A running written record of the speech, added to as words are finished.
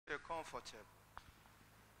comfortable.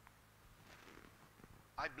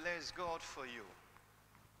 I bless God for you.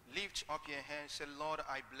 Lift up your hands. Say, Lord,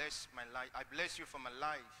 I bless my life. I bless you for my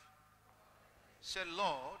life. Say,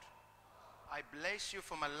 Lord, I bless you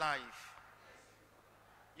for my life.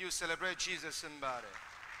 You celebrate Jesus, somebody.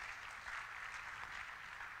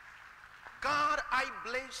 God, I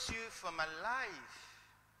bless you for my life.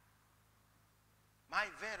 My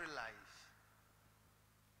very life.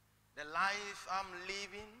 The life I'm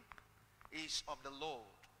living is of the Lord.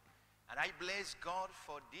 And I bless God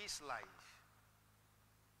for this life.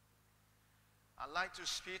 I'd like to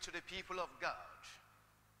speak to the people of God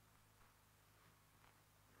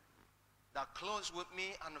that close with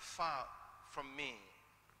me and far from me.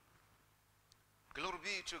 Glory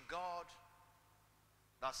be to God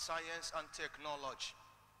that science and technology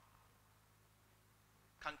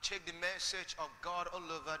can take the message of God all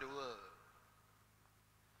over the world.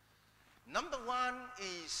 Number one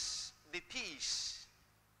is the peace.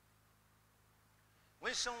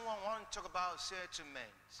 When someone wants to talk about settlement,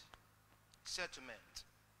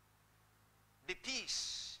 the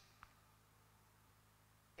peace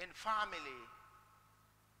in family,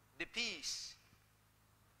 the peace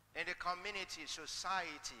in the community,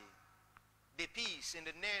 society, the peace in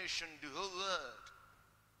the nation, the whole world.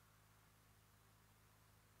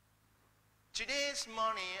 Today's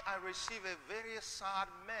morning, I received a very sad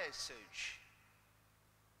message.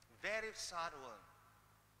 Very sad one.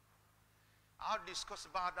 I'll discuss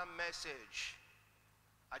about that message.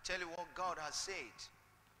 I tell you what God has said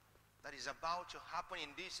that is about to happen in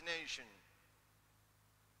this nation.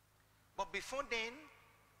 But before then,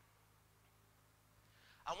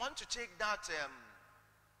 I want to take that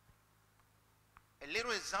a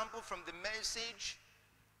little example from the message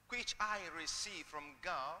which I received from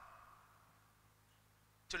God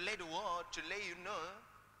to let the world, to let you know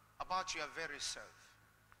about your very self.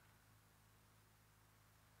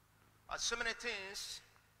 So many things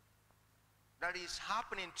that is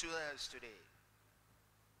happening to us today.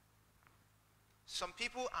 Some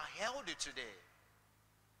people are healthy today.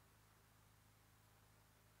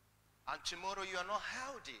 And tomorrow you are not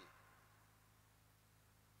healthy.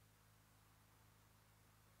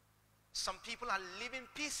 Some people are living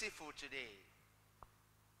peaceful today.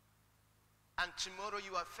 And tomorrow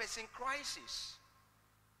you are facing crisis.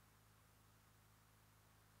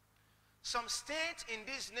 Some states in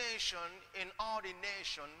this nation, in all the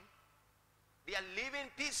nation, they are living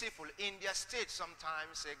peaceful in their state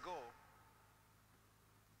sometimes ago.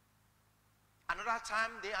 Another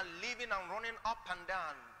time they are living and running up and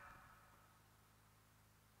down.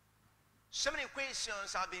 So many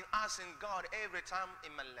questions I've been asking God every time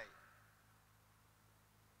in my life.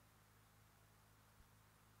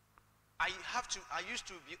 I used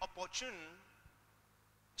to be opportune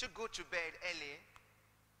to go to bed early.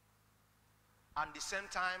 And at the same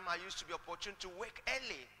time, I used to be opportune to wake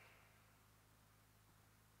early.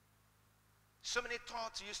 So many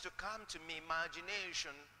thoughts used to come to me,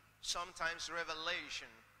 imagination, sometimes revelation.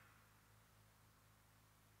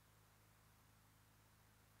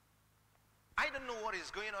 I don't know what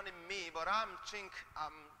is going on in me, but I'm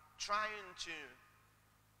trying to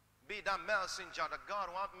be that messenger that God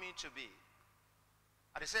wants me to be.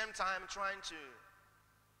 At the same time, trying to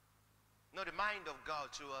know the mind of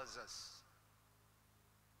God towards us.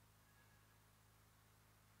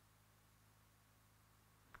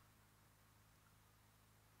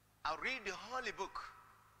 I'll read the Holy Book.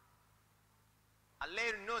 I'll let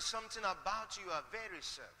you know something about your very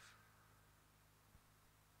self.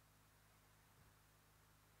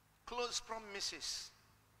 Close promises.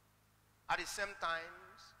 At the same time,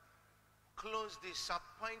 close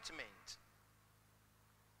disappointment.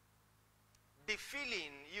 The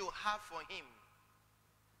feeling you have for him,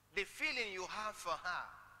 the feeling you have for her,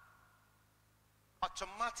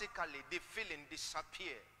 automatically the feeling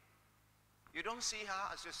disappears. You don't see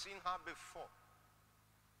her as you've seen her before.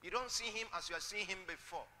 You don't see him as you have seen him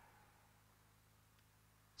before.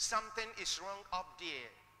 Something is wrong up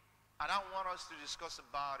there. I don't want us to discuss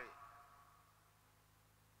about it.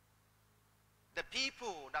 The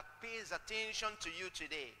people that pays attention to you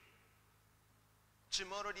today,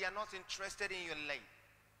 tomorrow they are not interested in your life.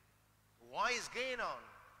 What is going on?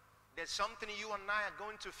 There's something you and I are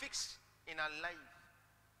going to fix in our life.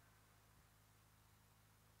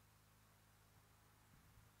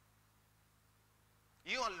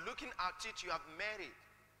 You are looking at it, you have made it.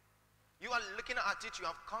 You are looking at it, you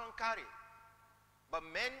have conquered it. But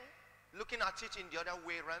men looking at it in the other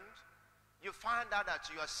way around, you find out that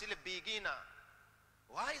you are still a beginner.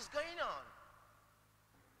 What is going on?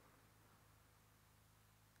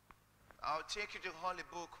 I'll take you to the Holy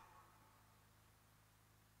Book.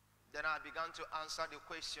 Then I began to answer the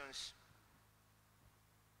questions.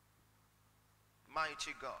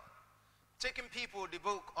 Mighty God. Taking people, the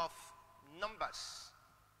book of Numbers,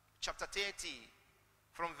 chapter 30,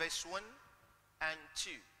 from verse 1 and 2.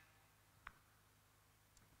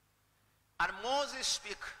 And Moses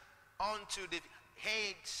spake unto the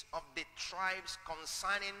heads of the tribes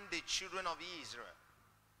concerning the children of Israel,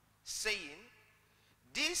 saying,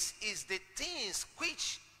 this is the things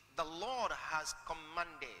which the Lord has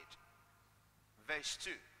commanded. Verse 2.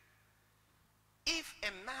 If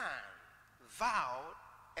a man vowed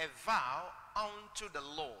a vow unto the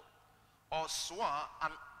Lord, or swore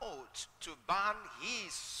an oath to burn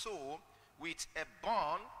his soul with a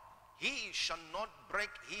bond, he shall not break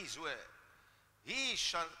his word. He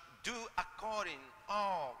shall do according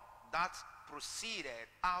all that proceeded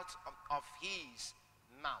out of his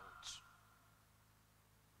mouth.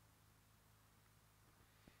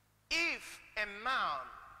 If a man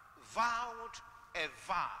vowed a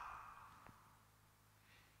vow,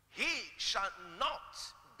 he shall not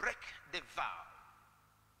break the vow,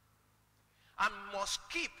 and must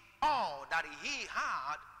keep all that he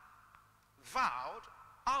had vowed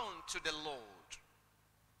unto the Lord.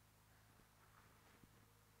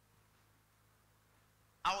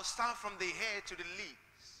 I will start from the head to the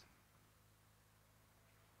leaves.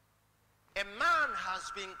 A man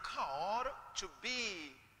has been called to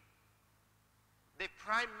be the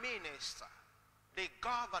prime minister, the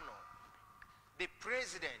governor, the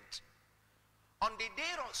president. On the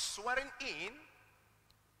day of swearing in,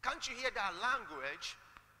 can't you hear that language?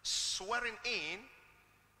 Swearing in,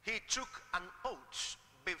 he took an oath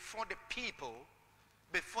before the people,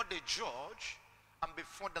 before the judge, and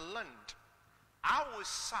before the land. I will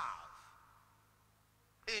serve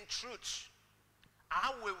in truth.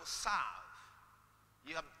 I will serve.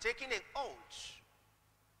 You have taken an oath.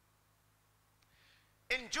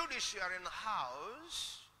 In judiciary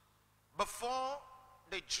house, before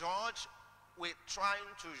the judge will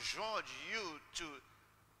trying to judge you to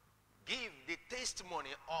give the testimony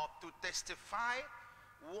or to testify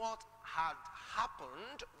what had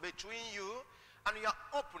happened between you and your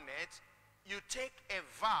opponent, you take a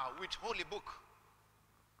vow with Holy Book.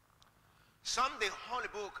 Some the Holy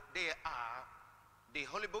Book, they are the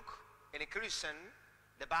Holy Book in a Christian,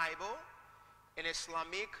 the Bible, in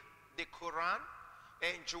Islamic, the Quran,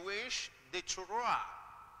 in Jewish, the Torah.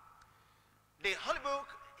 The Holy Book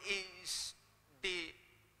is the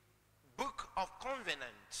book of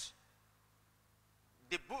covenant.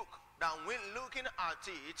 The book that when looking at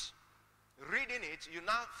it, reading it, you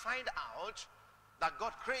now find out that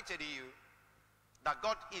God created you, that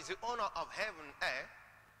God is the owner of heaven and earth.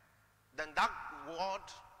 Then that word,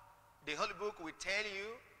 the Holy Book, will tell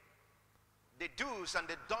you the do's and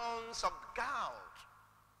the don'ts of God,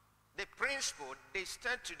 the principle, the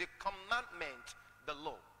statute, the commandment, the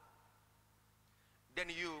law. Then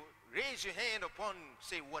you raise your hand upon,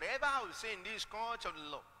 say, whatever I will say in this court of the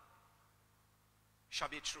law shall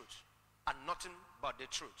be truth, and nothing but the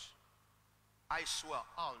truth. I swear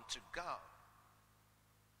unto God.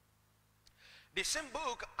 The same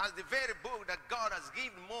book as the very book that God has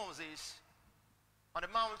given Moses on the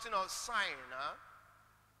mountain of Sinai,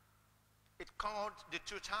 it called the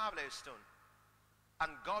two tablet stone. And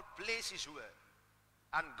God placed his word.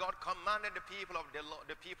 And God commanded the people of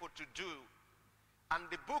the people to do. And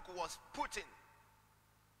the book was put in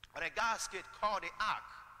a gasket called the ark.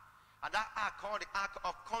 And that ark called the Ark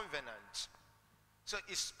of Covenant. So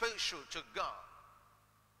it's special to God.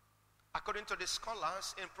 According to the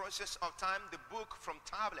scholars, in process of time, the book from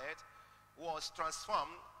tablet was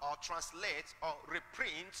transformed or translated or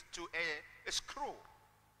reprint to a scroll.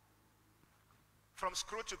 From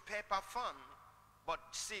scroll to paper form, but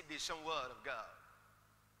see the same word of God.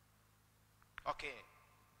 Okay.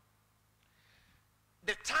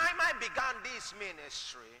 The time I began this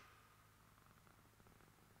ministry,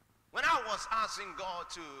 when I was asking God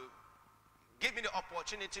to give me the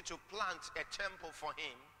opportunity to plant a temple for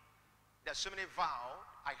him, there's so many vows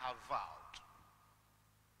I have vowed.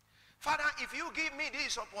 Father, if you give me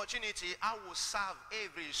this opportunity, I will serve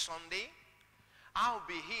every Sunday. I'll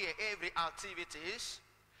be here every activities,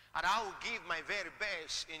 and I will give my very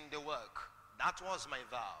best in the work. That was my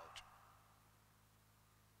vow.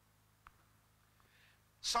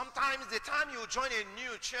 Sometimes the time you join a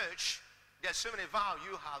new church, there's so many vows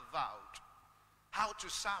you have vowed. How to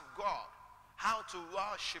serve God, how to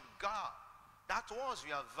worship God. That was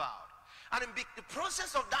your vow. And in the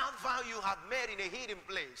process of that vow you have made in a hidden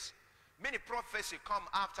place, many prophecies come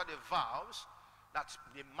after the vows that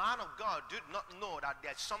the man of God did not know that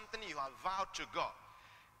there's something you have vowed to God.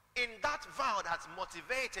 In that vow that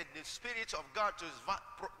motivated the Spirit of God to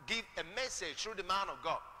give a message through the man of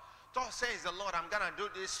God. God says, the Lord, I'm going to do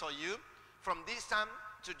this for you. From this time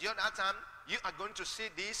to the other time, you are going to see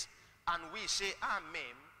this. And we say,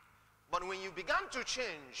 Amen. But when you begin to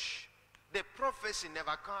change, the prophecy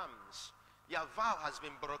never comes. Your vow has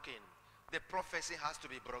been broken. The prophecy has to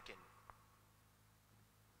be broken.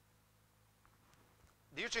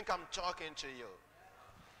 Do you think I'm talking to you?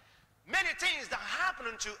 Many things that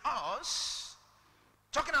happen to us,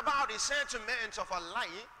 talking about the settlement of our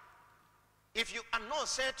life, if you are not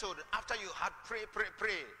settled after you had pray,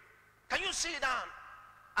 can you sit down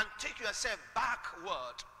and take yourself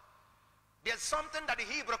backward? There's something that the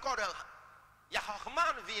Hebrew called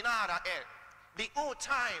Yahman Vinara, the old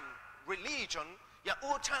time religion, your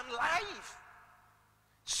old time life.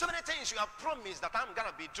 So many things you have promised that I'm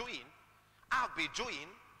gonna be doing, I'll be doing.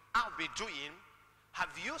 Have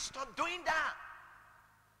you stopped doing that?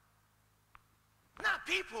 Now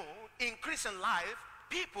people in Christian life,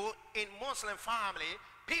 people in Muslim family,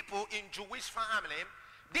 people in Jewish family,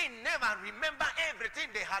 they never remember everything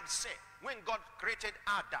they had said. When God created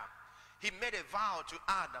Adam, he made a vow to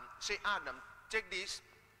Adam. Say, Adam, take this,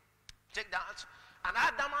 take that. And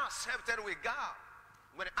Adam accepted with God.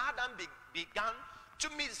 When Adam began to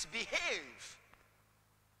misbehave,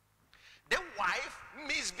 the wife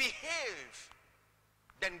misbehaved.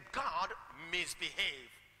 Then God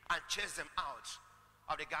misbehaved and chased them out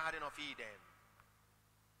of the Garden of Eden.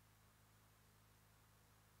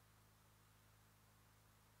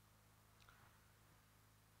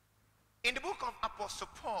 In the book of Apostle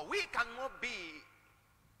Paul, we cannot be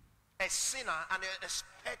a sinner and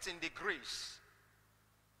expecting the grace.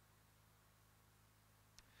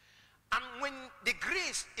 And when the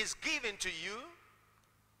grace is given to you,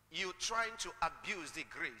 you're trying to abuse the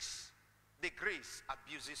grace. The grace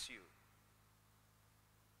abuses you.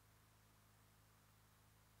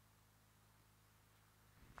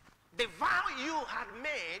 The vow you had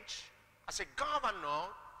made as a governor,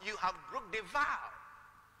 you have broke the vow.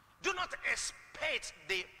 Do not expect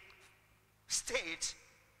the state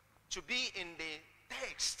to be in the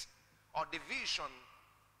text or the vision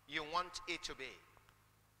you want it to be.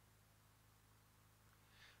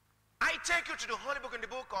 I take you to the Holy Book in the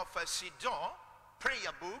book of Sidon,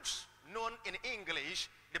 prayer books, known in English,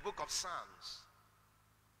 the book of Psalms.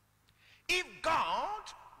 If God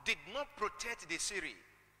did not protect the city,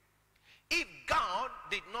 if God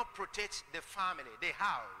did not protect the family, the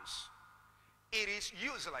house, it is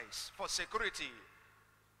useless for security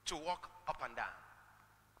to walk up and down.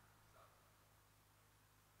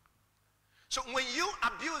 So when you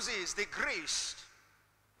abuse the grace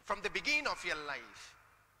from the beginning of your life,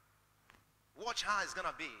 watch how it's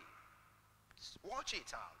gonna be. Watch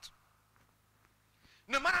it out.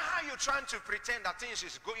 No matter how you're trying to pretend that things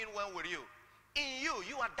is going well with you, in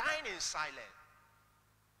you are dying in silence.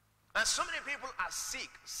 And so many people are sick,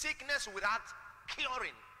 sickness without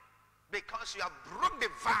curing, because you have broke the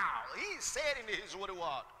vow. He said in his word,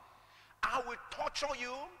 I will torture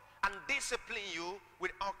you and discipline you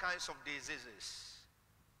with all kinds of diseases.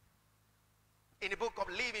 In the book of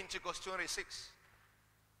Leviticus 26,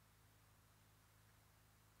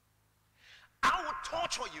 I will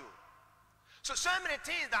torture you. So many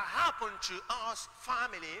things that happen to us,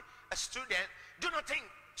 family, a student, do not think.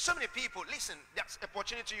 So many people, listen, that's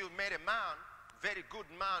opportunity. You made a man, very good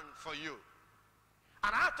man for you.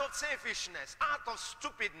 And out of selfishness, out of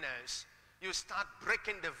stupidness, you start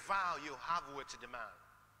breaking the vow you have with the man.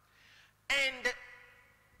 And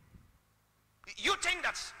you think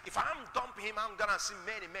that if I'm dumping him, I'm gonna see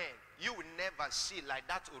many men. You will never see like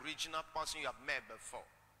that original person you have met before.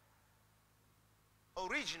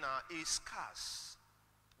 Original is scarce,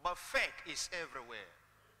 but fake is everywhere.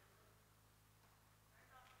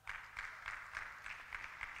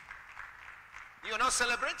 You're not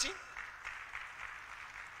celebrating?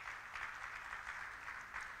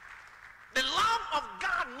 The love of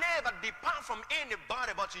God never depart from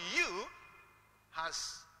anybody, but you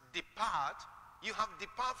has depart. You have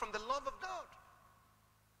depart from the love of God.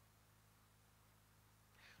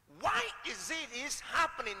 Why is it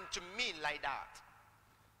happening to me like that?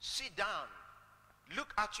 Sit down.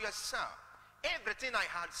 Look at yourself. Everything I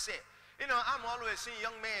had said. You know, I'm always seeing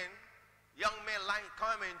young men like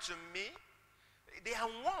coming to me. They are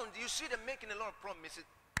warned. You see them making a lot of promises.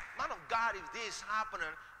 Man of God, if this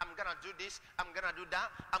happening, I'm going to do this, I'm going to do that,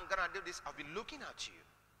 I'm going to do this. I'll be looking at you.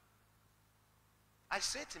 I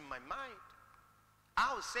said in my mind,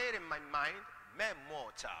 I'll say it in my mind, mere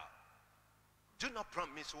mortal, do not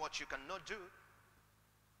promise what you cannot do.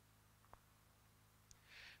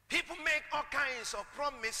 People make all kinds of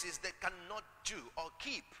promises they cannot do or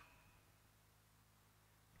keep.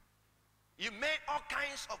 You make all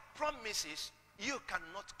kinds of promises you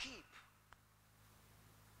cannot keep.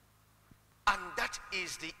 And that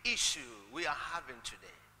is the issue we are having today.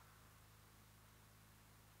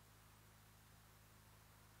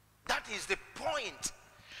 That is the point.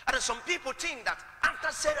 And some people think that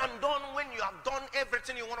after said and done, when you have done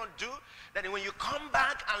everything you want to do, then when you come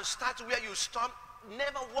back and start where you stop,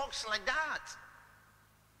 never works like that.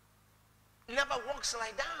 Never works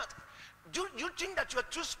like that. Do you think that you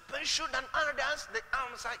are too special than others? The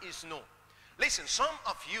answer is no. Listen, some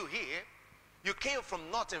of you here, you came from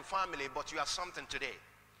nothing family, but you are something today.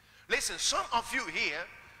 Listen, some of you here,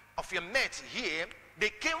 of your mates here, they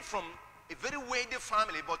came from a very wealthy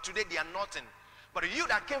family, but today they are nothing. But you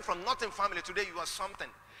that came from nothing family, today you are something.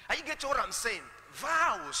 Are you getting what I'm saying?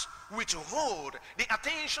 Vows which hold the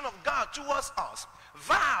attention of God towards us.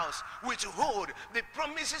 Vows which hold the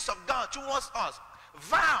promises of God towards us.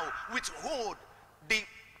 Vow which hold the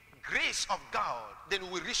grace of God. Then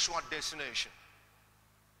we reach our destination.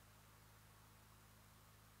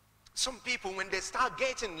 Some people, when they start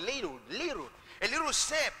getting a little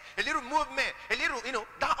step, a little movement, a little,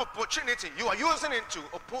 that opportunity, you are using it to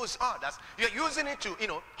oppose others. You are using it to,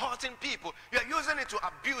 hurting people. You are using it to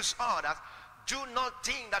abuse others. Do not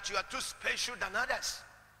think that you are too special than others.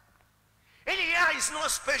 Elia is not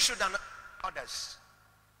special than others.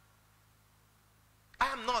 I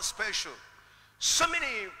am not special. So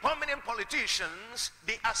many prominent politicians,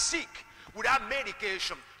 they are sick without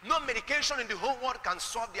medication. No medication in the whole world can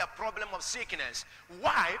solve their problem of sickness.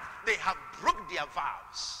 Why? They have broke their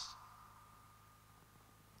vows.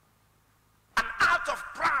 And out of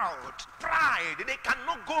pride, they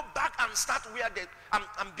cannot go back and start where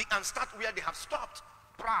they have stopped.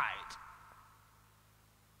 Pride.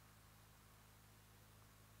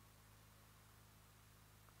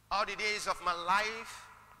 All the days of my life,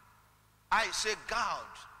 I say, God,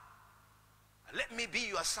 let me be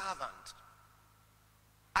your servant.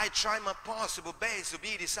 I try my possible best to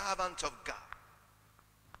be the servant of God.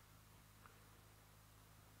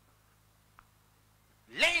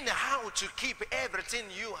 Learn how to keep everything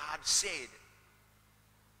you had said.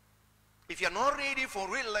 If you're not ready for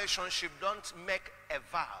relationship, don't make a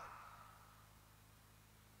vow.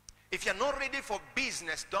 If you're not ready for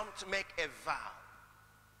business, don't make a vow.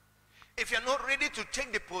 If you're not ready to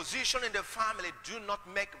take the position in the family, do not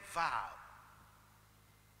make vow.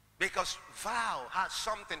 Because vow has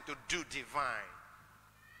something to do divine.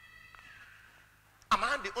 Am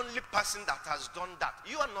I the only person that has done that?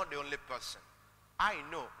 You are not the only person. I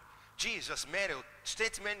know. Jesus made a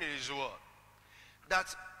statement in his word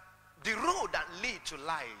that the road that leads to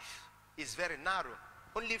life is very narrow.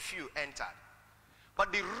 Only few entered.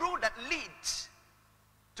 But the road that leads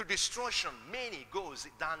to destruction, many goes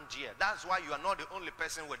down there. That's why you are not the only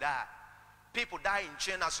person who die. People die in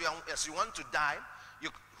chain as you want to die. You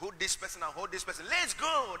hold this person and hold this person. Let's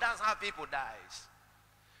go. That's how people dies.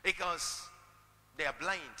 Because they are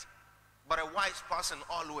blind. But a wise person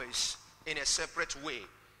always in a separate way.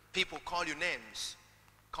 People call you names.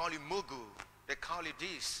 Call you Mugu. They call you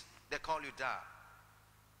this. They call you that.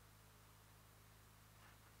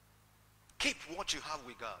 Keep what you have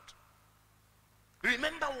with God.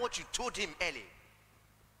 Remember what you told him early.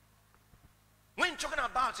 When talking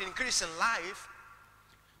about increasing life,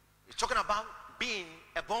 you're talking about being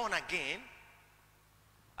a born again,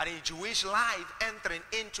 and in Jewish life entering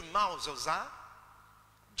into Mount Zozah,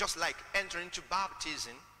 just like entering into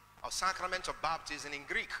baptism or sacrament of baptism in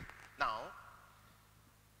Greek. Now,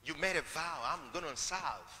 you made a vow. I'm going to serve,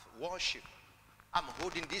 worship. I'm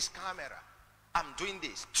holding this camera. I'm doing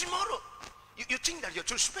this. Tomorrow, you think that you're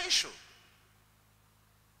too special.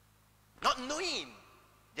 Not knowing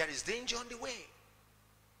there is danger on the way.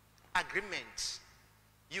 Agreements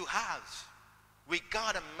you have with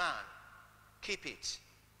God and man, keep it.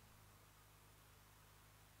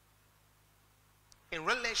 In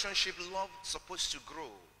relationship, love is supposed to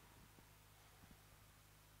grow.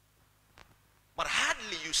 But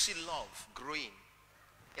hardly you see love growing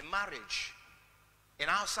in marriage, in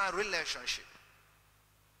outside relationship.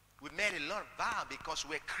 We made a lot of vow because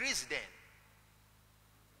we're Christian.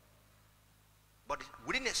 But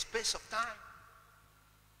within a space of time,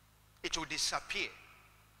 it will disappear.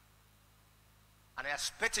 And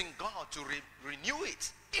expecting God to renew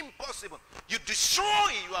it. Impossible. You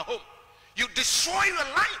destroy your home. You destroy your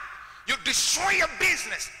life. You destroy your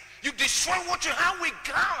business. You destroy what you have with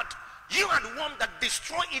God. You are the one that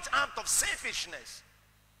destroy it out of selfishness.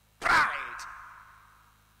 Pride.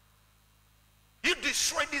 You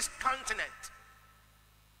destroy this continent.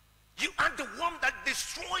 You are the one that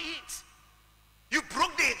destroyed it. You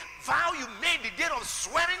broke the vow you made the day of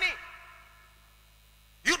swearing it.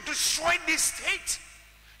 You destroyed this state.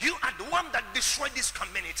 You are the one that destroyed this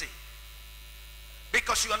community.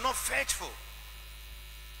 Because you are not faithful.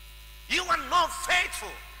 You are not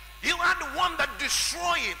faithful. You are the one that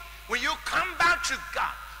destroyed it. When you come back to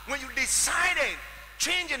God, when you decided,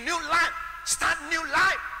 change a new life, start new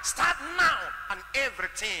life, start now, and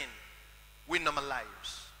everything will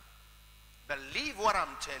normalize. Believe what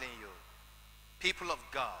I'm telling you. People of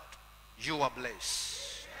God, you are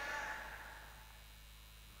blessed.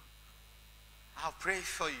 I'll pray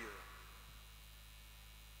for you.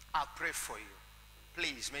 I'll pray for you.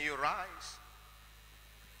 Please, may you rise.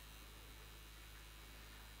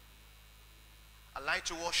 I like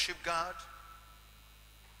to worship God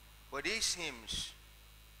with these hymns.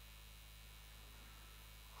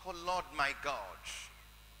 Oh Lord my God,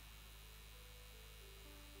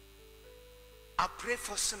 I pray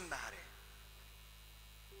for somebody.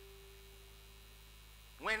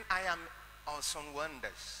 When I am on some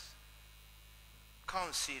wonders,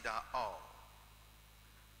 consider all.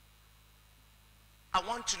 I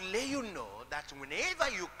want to let you know that whenever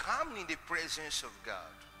you come in the presence of God,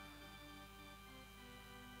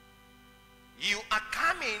 you are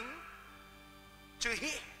coming to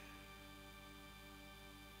hear.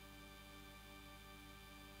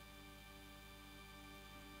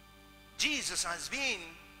 Jesus has been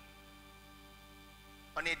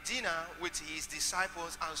on a dinner with his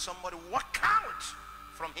disciples and somebody walked out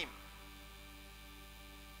from him.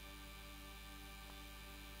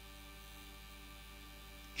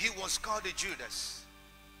 He was called a Judas.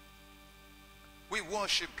 We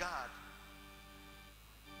worship God.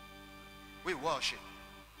 We worship.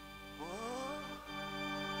 Oh.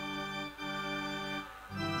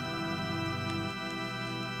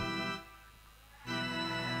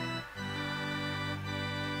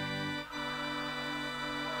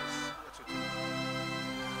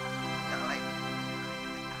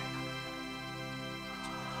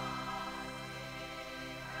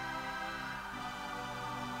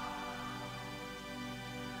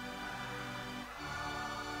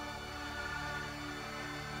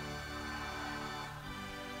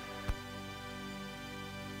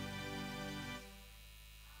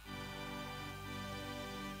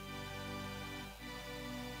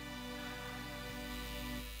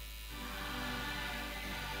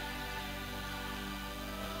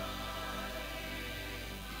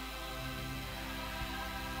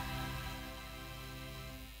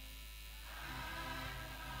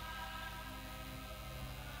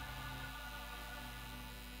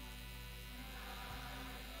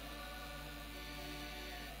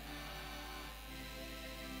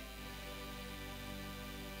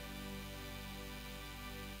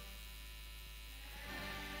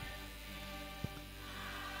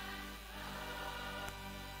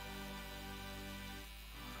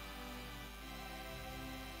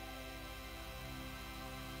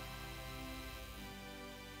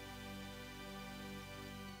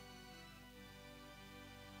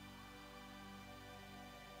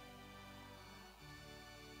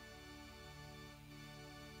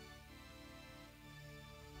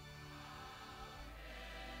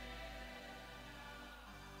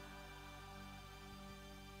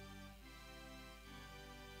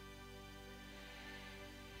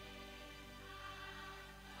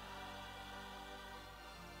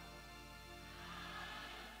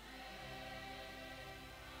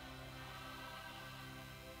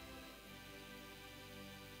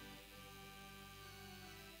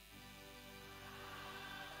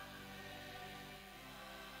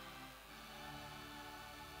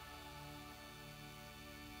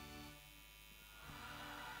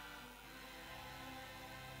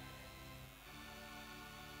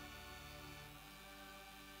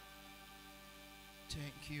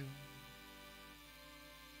 Thank you.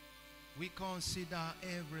 We consider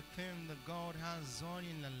everything that God has done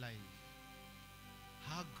in our life.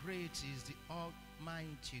 How great is the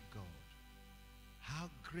Almighty God. How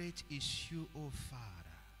great is you, O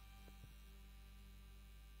Father.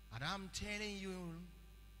 And I'm telling you,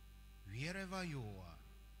 wherever you are,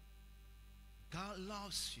 God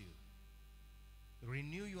loves you.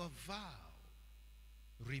 Renew your vow.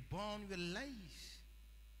 Reborn your life.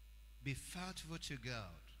 Be faithful to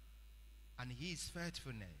God, and his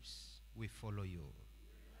faithfulness will follow you.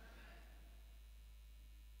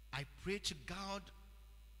 I pray to God,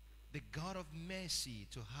 the God of mercy,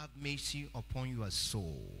 to have mercy upon your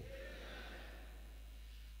soul.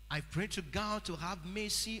 I pray to God to have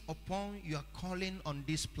mercy upon your calling on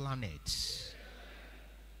this planet.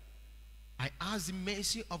 I ask the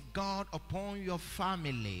mercy of God upon your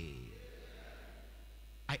family.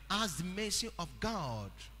 I ask the mercy of God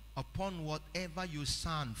upon whatever you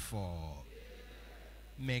stand for.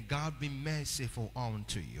 May God be merciful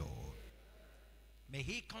unto you. May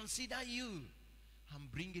He consider you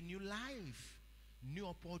and bring a new life, new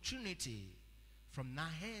opportunity from now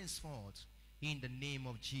henceforth in the name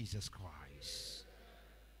of Jesus Christ.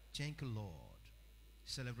 Thank you, Lord.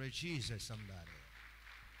 Celebrate Jesus, somebody.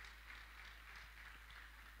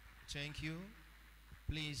 Thank you.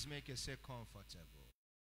 Please make yourself comfortable.